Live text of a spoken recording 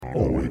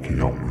all wakey,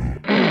 aren't we?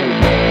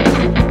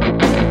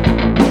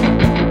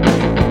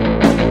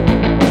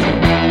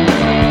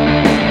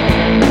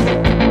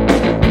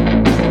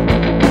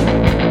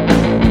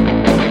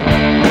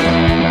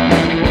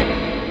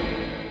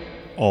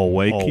 All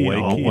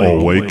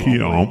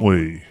wakey, aren't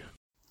we?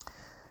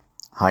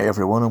 Hi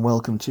everyone and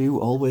welcome to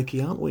All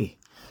Wakey, Aren't We?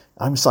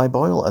 I'm Cy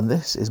Boyle and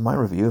this is my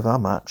review of our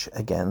match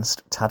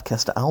against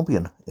Tadcaster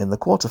Albion in the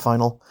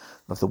quarter-final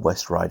of the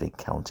West Riding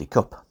County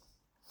Cup.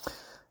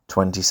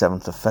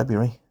 27th of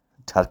February,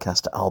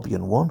 Tadcaster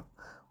Albion 1,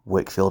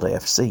 Wakefield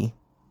AFC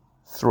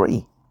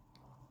 3.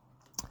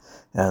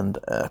 And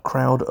a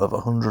crowd of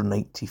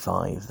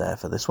 185 there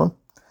for this one.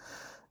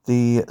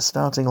 The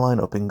starting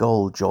lineup in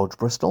goal, George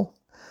Bristol.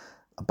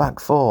 A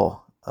back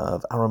four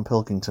of Aaron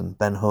Pilkington,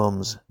 Ben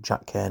Holmes,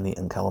 Jack Kearney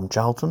and Callum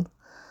Charlton.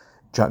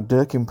 Jack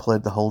Durkin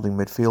played the holding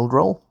midfield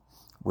role,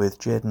 with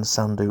Jayden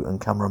Sandu and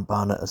Cameron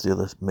Barnett as the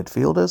other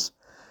midfielders.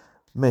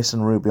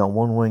 Mason Ruby on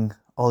one wing,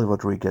 Ollie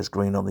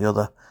Rodriguez-Green on the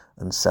other,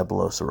 and Seb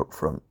Loser up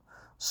front.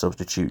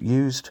 Substitute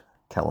used,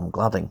 Callum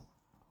Gladding.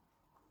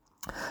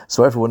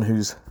 So everyone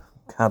who's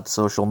had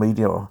social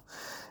media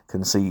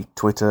can see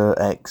Twitter,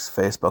 X,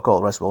 Facebook, all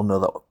the rest will know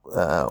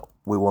that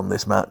we won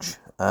this match,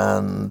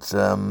 and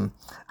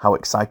how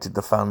excited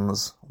the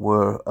fans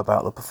were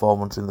about the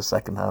performance in the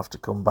second half to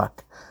come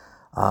back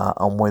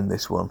and win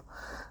this one.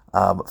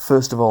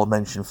 First of all, a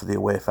mention for the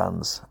away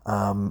fans.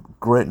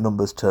 Great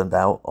numbers turned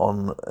out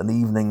on an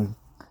evening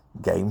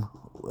game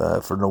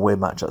for an away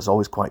match. That's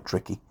always quite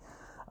tricky,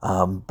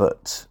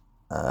 but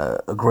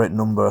a great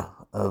number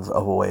of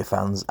away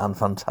fans and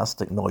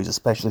fantastic noise,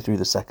 especially through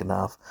the second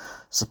half,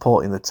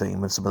 supporting the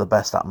team, and some of the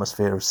best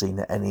atmosphere I've seen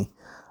at any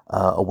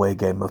away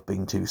game I've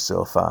been to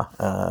so far.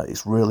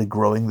 It's really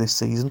growing this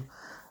season,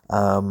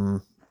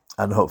 and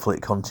hopefully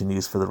it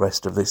continues for the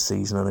rest of this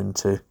season and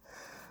into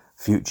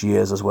future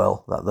years as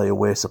well, that the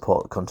away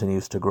support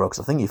continues to grow, because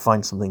I think you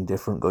find something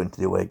different going to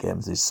the away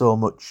games. There's so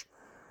much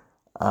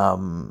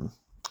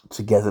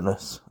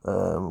togetherness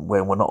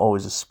when we're not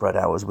always as spread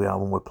out as we are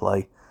when we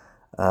play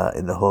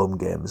in the home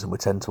games, and we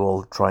tend to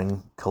all try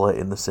and collate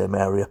in the same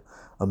area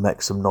and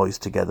make some noise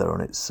together,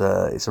 and it's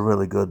a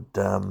really good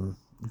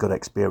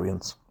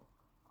experience.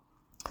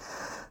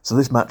 So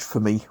this match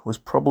for me was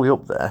probably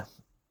up there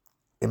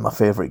in my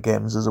favourite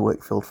games as a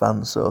Wakefield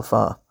fan so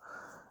far.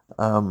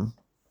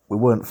 We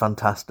weren't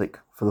fantastic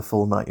for the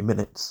full 90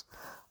 minutes,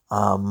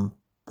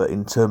 but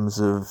in terms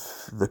of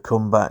the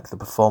comeback, the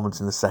performance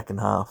in the second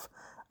half,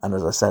 and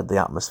as I said, the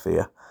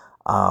atmosphere,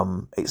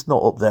 it's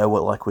not up there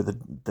like with the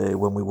day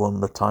when we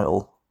won the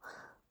title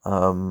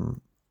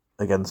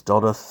against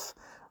Dodworth,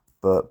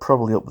 but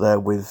probably up there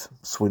with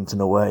Swinton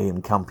away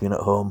and Campion at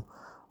home,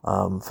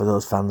 for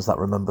those fans that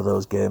remember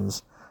those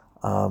games,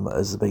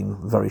 as being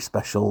very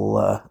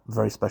special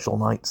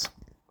nights.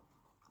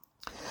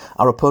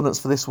 Our opponents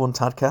for this one,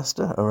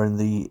 Tadcaster, are in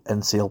the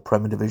NCL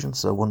Premier Division,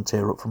 so one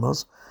tier up from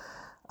us.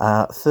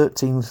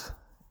 13th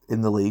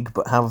in the league,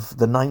 but have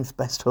the 9th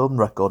best home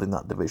record in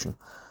that division.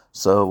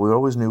 So we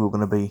always knew we were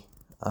going to be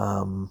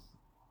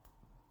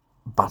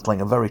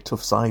battling a very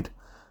tough side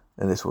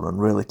in this one and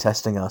really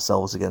testing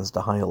ourselves against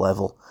a higher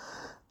level.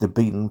 They've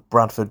beaten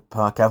Bradford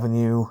Park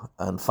Avenue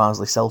and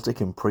Farsley Celtic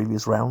in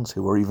previous rounds,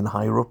 who were even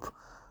higher up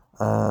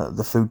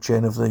the food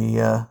chain of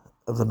the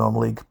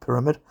non-league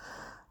pyramid.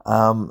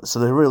 So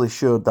they really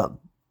showed that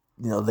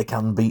they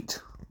can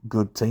beat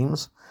good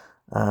teams,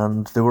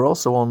 and they were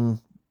also on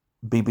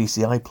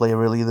BBC iPlayer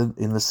earlier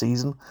in the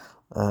season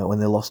when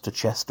they lost to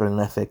Chester in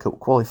an FA Cup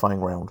qualifying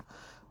round.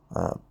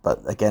 But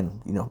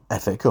again,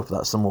 FA Cup,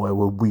 that's somewhere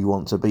where we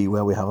want to be,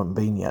 where we haven't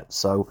been yet.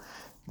 So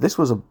this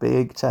was a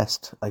big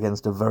test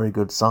against a very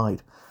good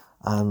side,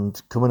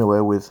 and coming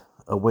away with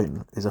a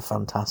win is a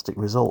fantastic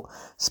result,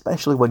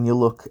 especially when you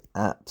look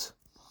at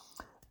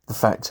the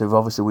fact of,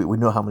 obviously, we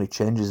know how many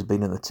changes have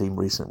been in the team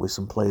recently, with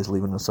some players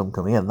leaving and some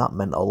coming in. That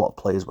meant a lot of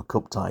players were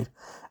cup-tied,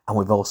 and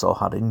we've also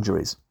had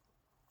injuries.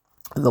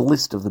 And the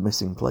list of the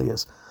missing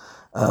players,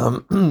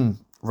 Ryan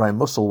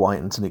Musselwhite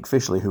and Tanique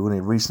Fishley, who only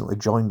recently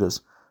joined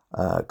us,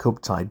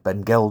 cup-tied,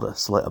 Ben Gelder,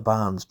 Slater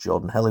Barnes,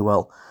 Jordan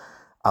Helliwell,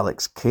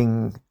 Alex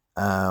King,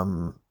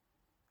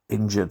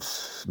 injured,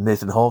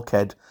 Nathan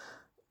Hawkhead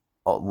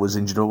was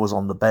injured or was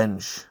on the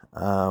bench,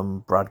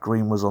 Brad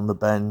Green was on the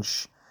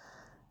bench.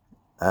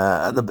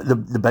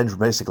 The bench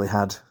basically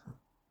had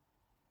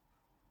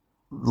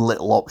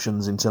little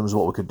options in terms of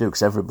what we could do,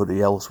 because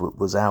everybody else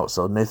was out.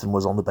 So Nathan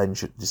was on the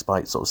bench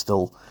despite sort of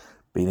still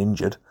being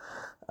injured.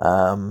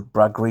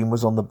 Brad Green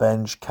was on the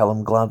bench.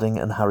 Callum Gladding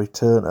and Harry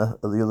Turner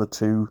are the other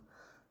two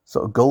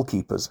sort of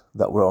goalkeepers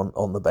that were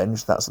on the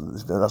bench. That's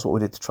what we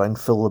did to try and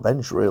fill the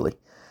bench, really.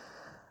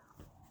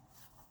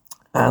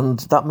 And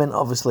that meant,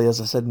 obviously,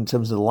 as I said, in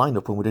terms of the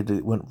lineup,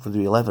 when went for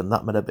the 11,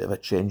 that meant a bit of a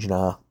change in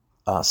our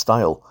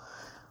style.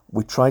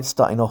 We tried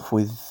starting off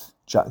with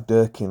Jack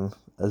Durkin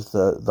as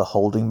the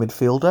holding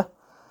midfielder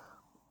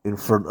in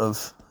front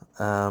of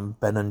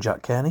Ben and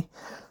Jack Kearney,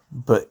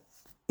 but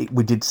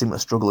we did seem to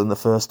struggle in the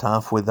first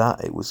half with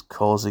that. It was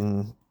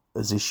causing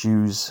us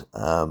issues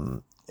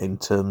in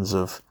terms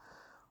of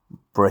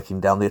breaking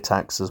down the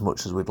attacks as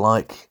much as we'd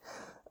like.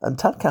 And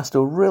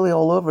Tadcaster were really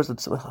all over us.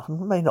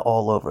 Maybe not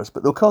all over us,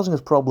 but they were causing us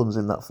problems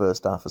in that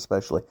first half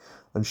especially,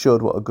 and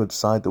showed what a good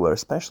side they were,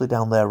 especially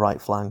down their right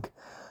flank.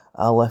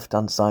 Our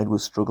left-hand side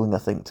was struggling, I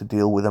think, to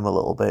deal with them a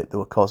little bit. They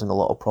were causing a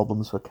lot of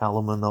problems for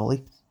Callum and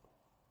Ollie.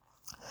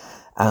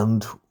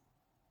 And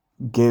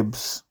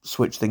Gibbs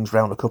switched things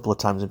around a couple of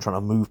times in trying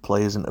to move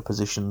players into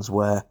positions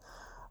where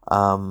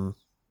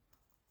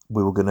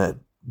we were going to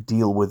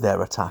deal with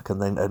their attack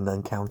and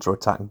then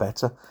counter-attack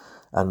better.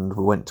 And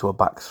we went to a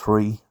back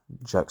three.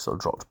 Jack sort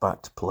of dropped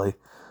back to play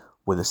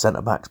with the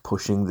centre-backs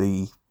pushing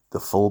the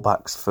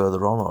full-backs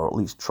further on, or at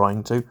least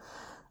trying to.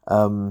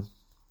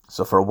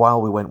 So for a while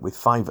we went with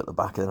 5 at the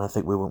back, and then I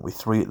think we went with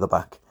 3 at the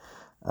back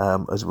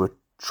as we were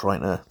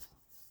trying to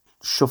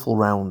shuffle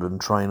round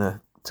and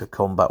trying to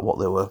combat what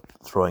they were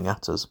throwing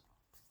at us.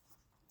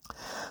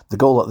 The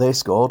goal that they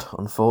scored,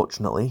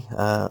 unfortunately,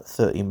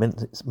 30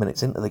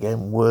 minutes into the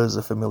game, was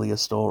a familiar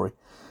story.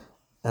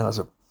 And I was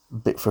a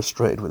bit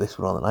frustrated with this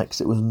one on the night because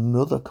it was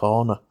another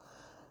corner.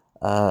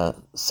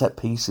 Set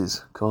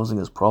pieces causing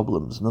us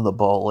problems. Another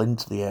ball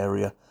into the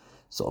area,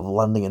 sort of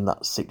landing in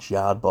that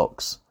 6-yard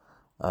box,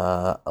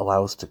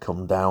 allow us to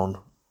come down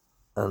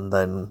and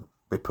then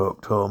be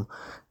poked home.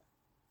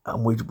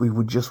 And we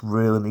would just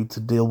really need to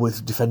deal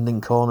with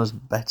defending corners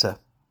better.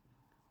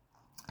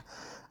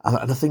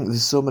 And I think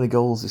there's so many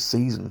goals this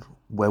season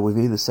where we've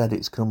either said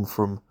it's come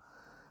from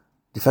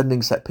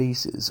defending set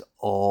pieces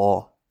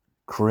or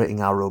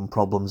creating our own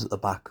problems at the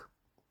back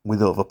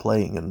with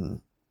overplaying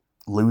and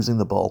losing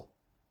the ball.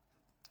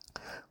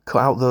 Cut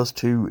out those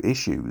 2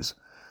 issues,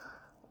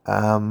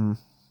 and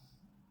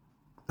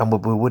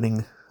we're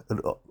winning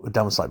a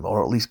downside more,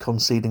 or at least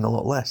conceding a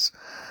lot less.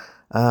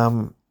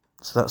 So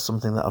that's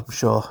something that I'm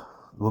sure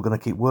we're going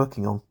to keep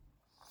working on.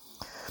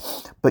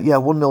 But yeah,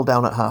 1-0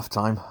 down at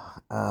half-time.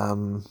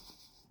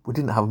 We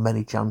didn't have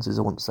many chances,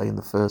 I wouldn't say, in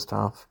the first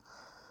half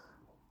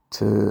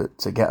to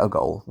get a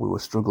goal. We were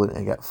struggling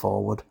to get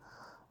forward.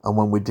 And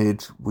when we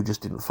did, we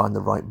just didn't find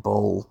the right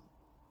ball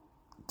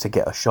to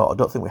get a shot. I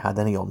don't think we had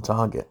any on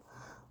target.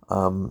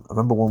 I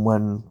remember one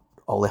when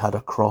Ollie had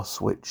a cross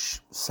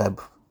which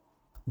Seb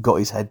got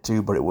his head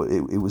to, but it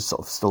was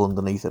sort of still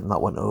underneath it, and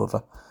that went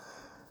over.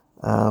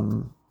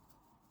 And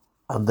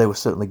they were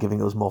certainly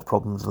giving us more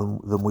problems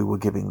than we were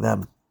giving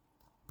them.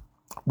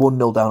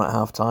 1-0 down at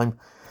half-time.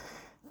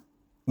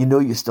 You know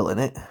you're still in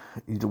it.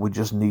 We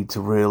just need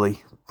to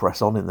really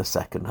press on in the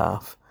second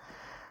half.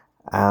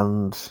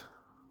 And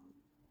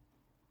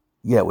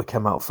yeah, we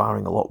came out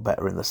firing a lot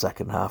better in the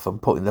second half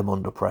and putting them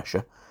under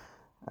pressure.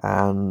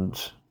 And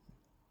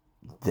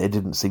they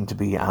didn't seem to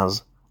be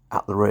as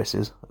at the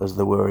races as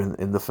they were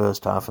in the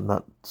first half, and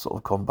that sort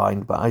of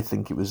combined. But I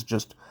think it was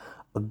just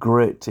a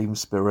great team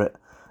spirit.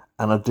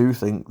 And I do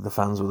think the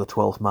fans were the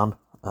 12th man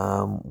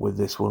with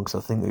this one,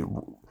 because I think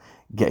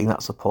getting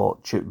that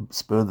support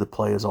spurred the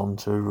players on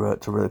to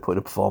really put in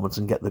a performance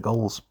and get the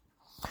goals.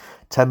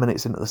 10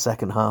 minutes into the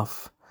second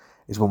half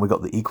is when we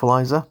got the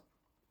equaliser,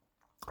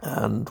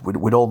 and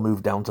we'd all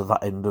moved down to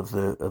that end of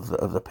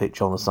the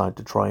pitch on the side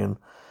to try and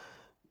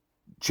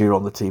cheer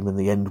on the team. In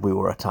the end, we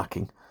were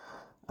attacking,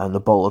 and the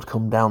ball had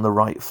come down the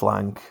right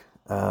flank,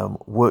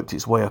 worked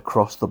its way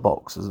across the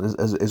box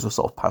as we're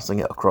sort of passing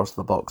it across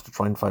the box to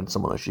try and find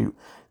someone to shoot.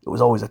 It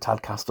was always a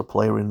Tadcaster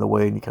player in the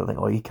way, and you kind of think,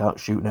 oh, he can't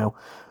shoot now.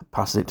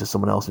 Passes it to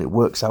someone else, and it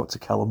works out to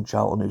Callum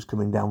Charlton, who's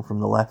coming down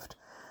from the left,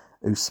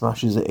 who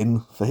smashes it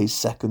in for his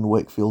second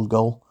Wakefield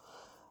goal.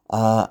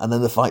 And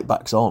then the fight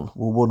backs on.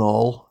 We're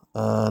 1-1,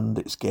 and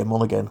it's game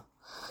on again.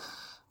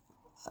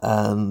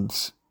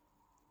 And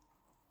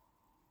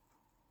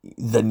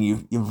then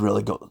you've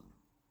really got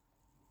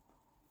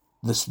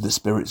the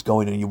spirits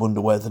going, and you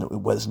wonder where's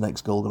the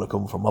next goal going to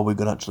come from. Are we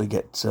going to actually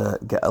get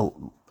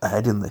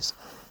ahead in this?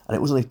 And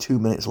it was only 2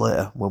 minutes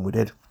later when we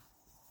did.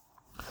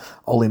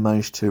 Ollie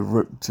managed to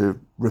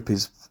rip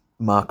his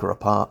marker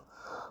apart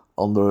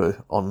on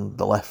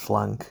the left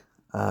flank,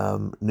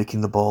 nicking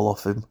the ball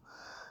off him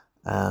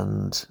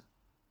and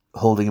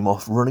holding him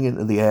off, running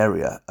into the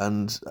area.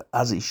 And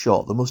as he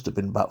shot, there must have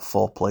been about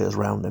 4 players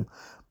around him,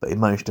 but he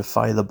managed to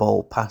fire the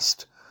ball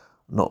past,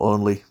 not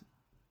only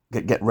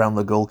get round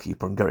the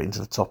goalkeeper and get it into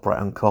the top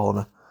right-hand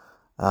corner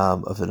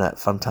of the net.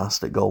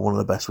 Fantastic goal, one of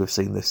the best we've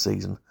seen this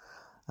season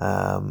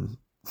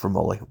from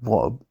Ollie.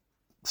 What a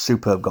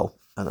superb goal.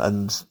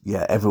 And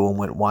yeah, everyone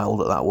went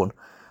wild at that one.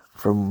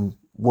 From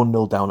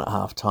 1-0 down at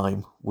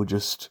half-time, we're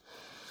just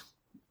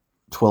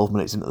 12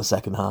 minutes into the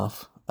second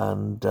half,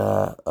 and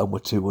we're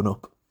 2-1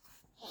 up.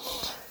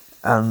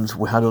 And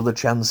we had other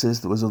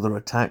chances, there was other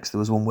attacks. There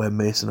was one where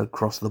Mason had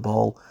crossed the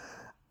ball,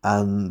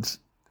 and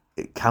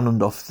it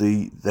cannoned off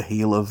the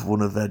heel of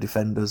one of their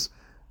defenders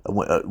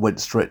and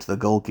went straight to the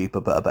goalkeeper,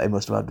 but I bet he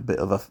must have had a bit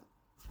of a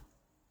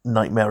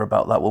nightmare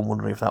about that one,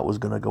 wondering if that was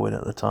going to go in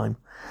at the time.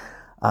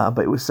 But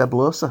it was Seb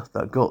Losa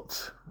that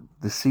got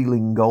the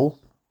sealing goal,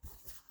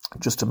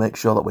 just to make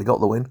sure that we got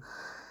the win.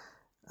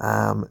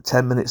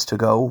 10 minutes to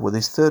go with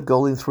his third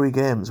goal in 3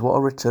 games. What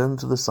a return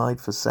to the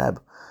side for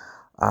Seb.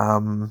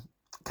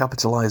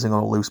 Capitalising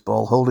on a loose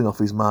ball, holding off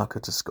his marker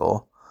to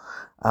score.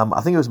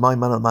 I think it was my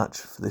man of the match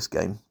for this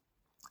game.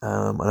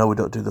 I know we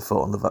don't do the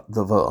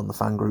vote on the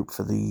fan group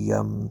for the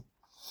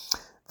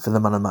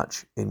man of the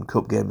match in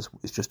cup games.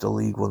 It's just a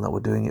league one that we're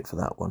doing it for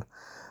that one.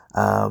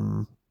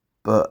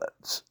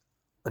 But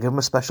I give him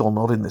a special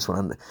nod in this one,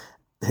 and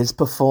his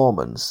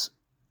performance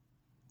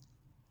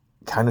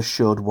kind of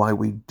showed why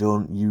we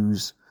don't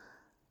use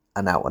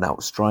an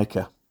out-and-out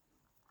striker.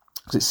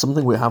 Because it's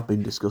something we have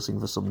been discussing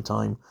for some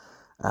time,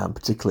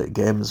 particularly at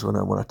games when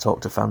I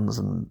talk to fans,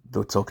 and they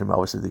were talking about,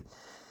 obviously,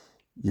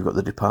 you've got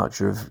the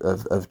departure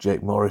of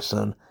Jake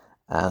Morrison,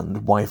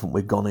 and why haven't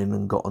we gone in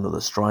and got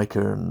another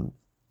striker? And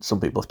some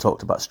people have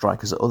talked about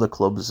strikers at other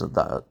clubs that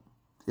are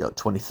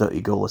 20,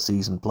 30 goal a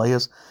season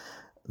players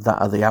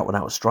that are the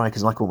out-and-out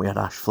strikers. Like when we had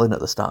Ash Flynn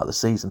at the start of the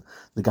season,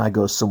 the guy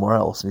goes somewhere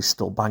else and he's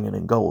still banging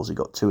in goals. He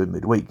got 2 in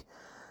midweek.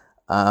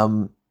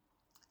 And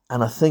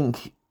I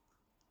think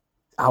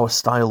our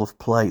style of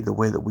play, the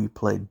way that we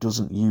play,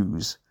 doesn't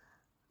use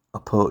a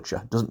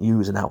poacher, doesn't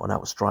use an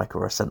out-and-out striker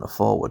or a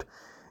centre-forward.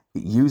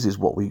 It uses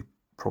what we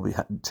probably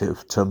had to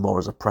term more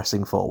as a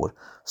pressing forward,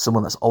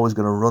 someone that's always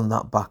going to run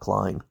that back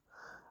line,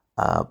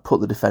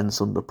 put the defence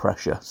under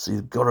pressure. So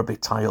you've got to be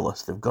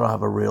tireless, they've got to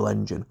have a real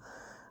engine,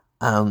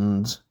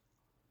 and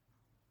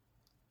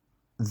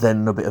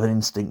then a bit of an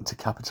instinct to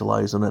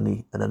capitalise on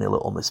any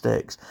little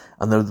mistakes.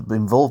 And they're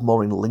involved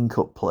more in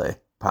link-up play,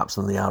 perhaps,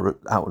 than they are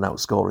out-and-out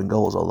scoring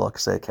goals. Although, like I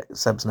say,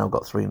 Seb's now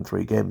got 3 in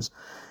 3 games.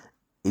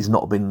 He's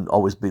not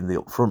always been the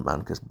up-front man,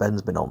 because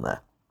Ben's been on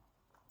there.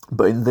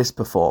 But in this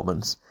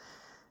performance,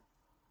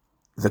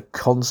 the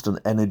constant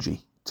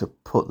energy to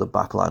put the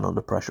back line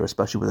under pressure,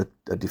 especially with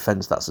a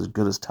defence that's as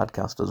good as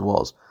Tadcaster's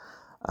was,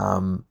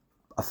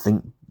 I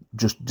think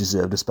just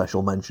deserved a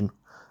special mention,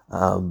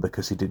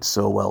 because he did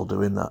so well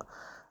doing that.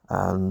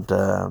 And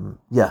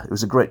it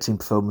was a great team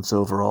performance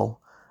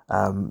overall.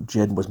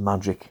 Jaden was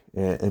magic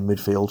in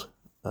midfield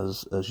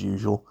as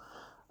usual,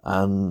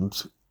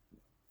 and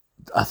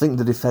I think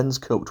the defence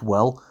coped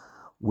well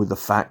with the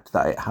fact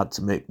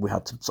that we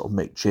had to sort of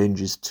make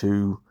changes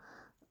to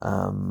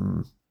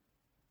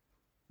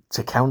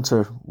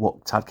counter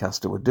what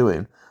Tadcaster were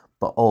doing,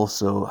 but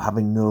also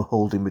having no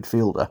holding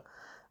midfielder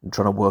and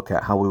trying to work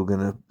out how we were going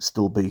to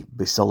still be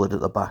solid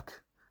at the back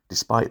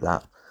despite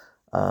that.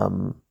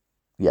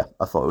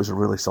 I thought it was a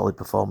really solid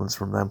performance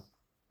from them.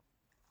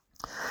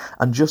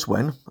 And just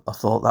when I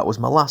thought that was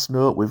my last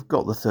note, we've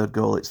got the third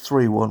goal, it's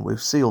 3-1,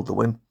 we've sealed the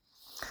win,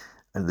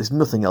 and there's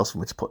nothing else for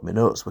me to put in my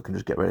notes, we can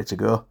just get ready to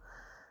go.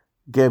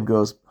 Gabe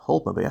goes,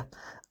 hold my beer,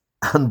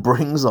 and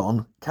brings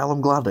on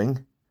Callum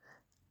Gladding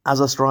as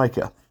a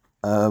striker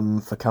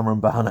for Cameron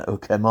Barnett, who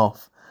came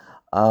off,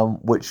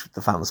 which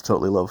the fans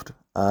totally loved.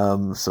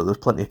 So there's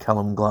plenty of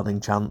Callum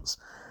Gladding chants,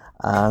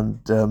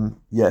 and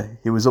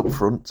he was up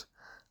front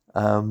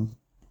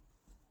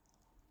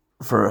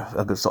for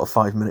a good sort of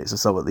 5 minutes or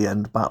so at the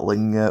end,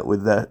 battling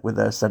with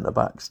their centre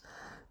backs.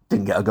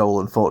 Didn't get a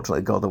goal,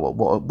 unfortunately. God,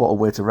 what a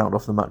way to round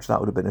off the match that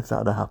would have been if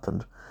that had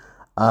happened.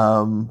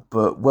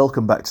 But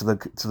welcome back to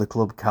the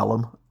club,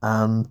 Callum,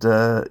 and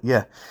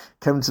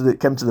came to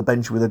the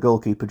bench with a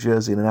goalkeeper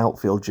jersey and an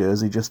outfield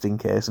jersey just in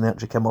case, and he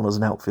actually came on as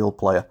an outfield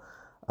player,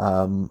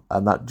 and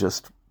that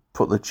just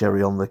put the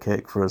cherry on the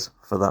cake for us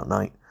for that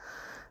night.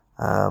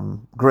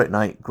 Great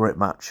night, great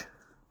match,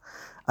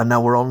 and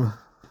now we're on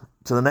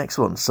to the next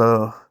one.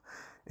 So,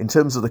 in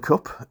terms of the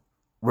cup,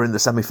 we're in the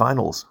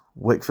semi-finals.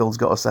 Wakefield's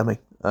got a semi,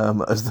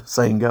 as the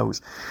saying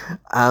goes,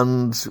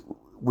 and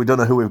we don't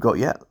know who we've got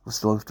yet. We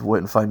still have to wait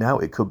and find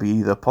out. It could be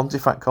either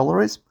Pontefract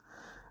Collieries,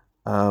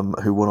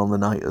 who won on the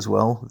night as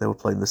well. They were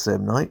playing the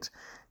same night.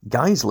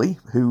 Guiseley,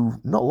 who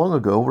not long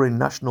ago were in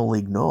National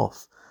League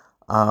North.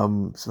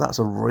 So that's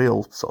a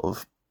real sort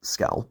of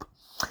scalp.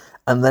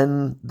 And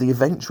then the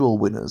eventual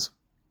winners,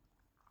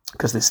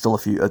 because there's still a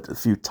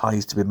few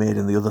ties to be made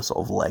in the other sort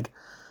of leg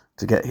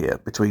to get here,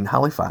 between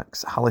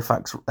Halifax,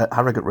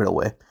 Harrogate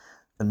Railway,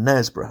 and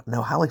Knaresborough.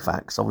 Now,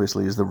 Halifax,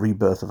 obviously, is the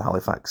rebirth of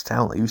Halifax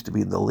Town. They used to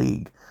be in the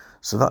league,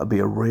 so that would be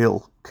a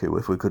real coup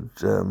if we could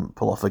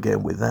pull off a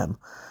game with them.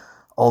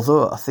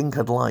 Although, I think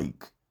I'd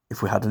like,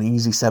 if we had an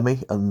easy semi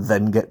and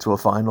then get to a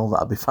final,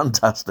 that'd be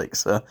fantastic.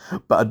 So,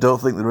 but I don't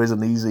think there is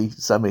an easy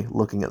semi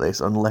looking at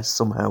this, unless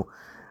somehow,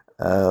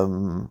 I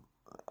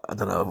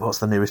don't know, what's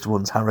the nearest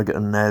ones? Harrogate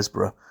and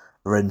Knaresborough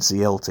are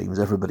NCL teams.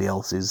 Everybody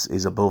else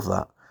is above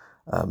that.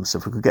 So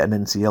if we could get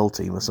an NCL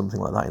team or something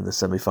like that in the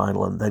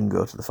semi-final and then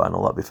go to the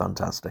final, that'd be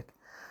fantastic.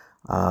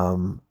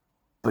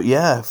 But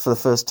yeah, for the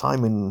first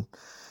time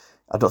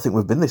I don't think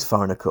we've been this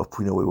far in a cup.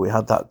 We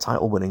had that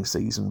title-winning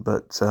season,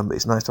 but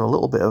it's nice to have a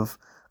little bit of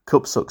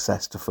cup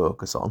success to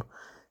focus on.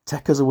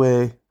 Take us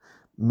away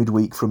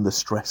midweek from the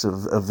stress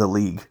of the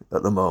league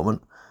at the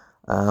moment.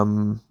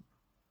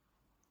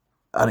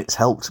 And it's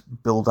helped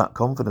build that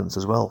confidence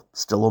as well.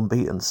 Still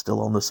unbeaten,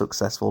 still on the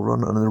successful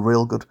run, and a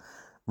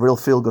real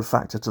feel-good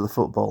factor to the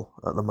football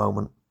at the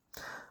moment.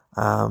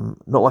 Not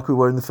like we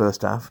were in the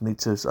first half.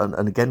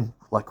 And again,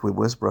 like with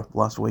Wisborough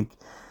last week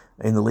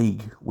in the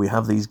league, we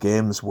have these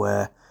games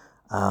where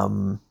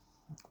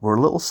we're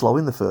a little slow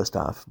in the first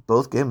half.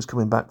 Both games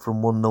coming back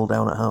from 1-0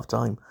 down at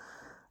half-time.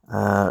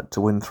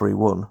 to win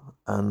 3-1,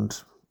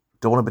 and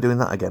don't want to be doing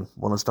that again.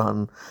 Want to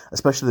start,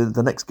 especially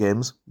the next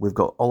games. We've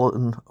got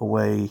Ollerton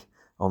away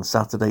on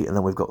Saturday, and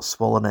then we've got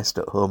Swallownest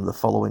at home the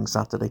following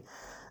Saturday.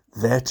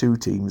 They're two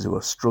teams who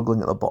are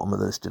struggling at the bottom of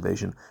this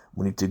division.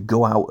 We need to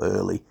go out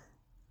early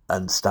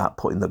and start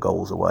putting the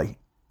goals away.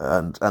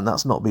 And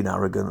that's not being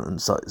arrogant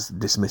and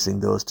dismissing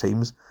those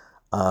teams.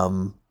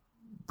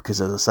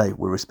 Because, as I say,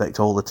 we respect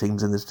all the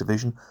teams in this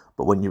division.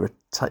 But when you're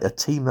a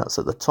team that's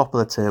at the top of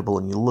the table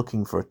and you're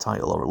looking for a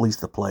title or at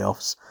least the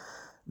playoffs,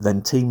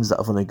 then teams that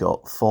have only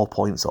got 4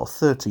 points or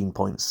 13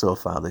 points so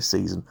far this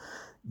season,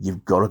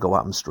 you've got to go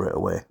at them straight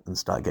away and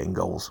start getting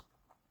goals.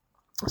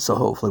 So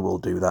hopefully we'll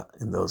do that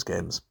in those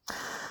games.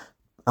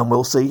 And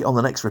we'll see on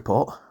the next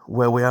report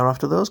where we are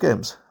after those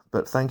games.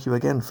 But thank you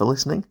again for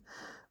listening.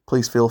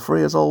 Please feel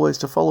free, as always,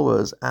 to follow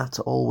us at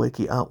All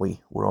Wakey, aren't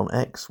we? We're on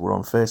X, we're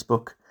on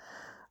Facebook,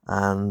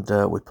 and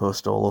we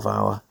post all of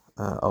our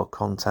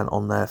content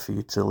on there for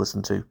you to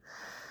listen to.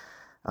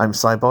 I'm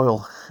Cy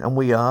Boyle, and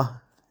we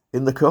are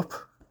in the Cup,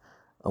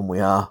 and we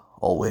are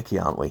All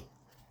Wakey, aren't we?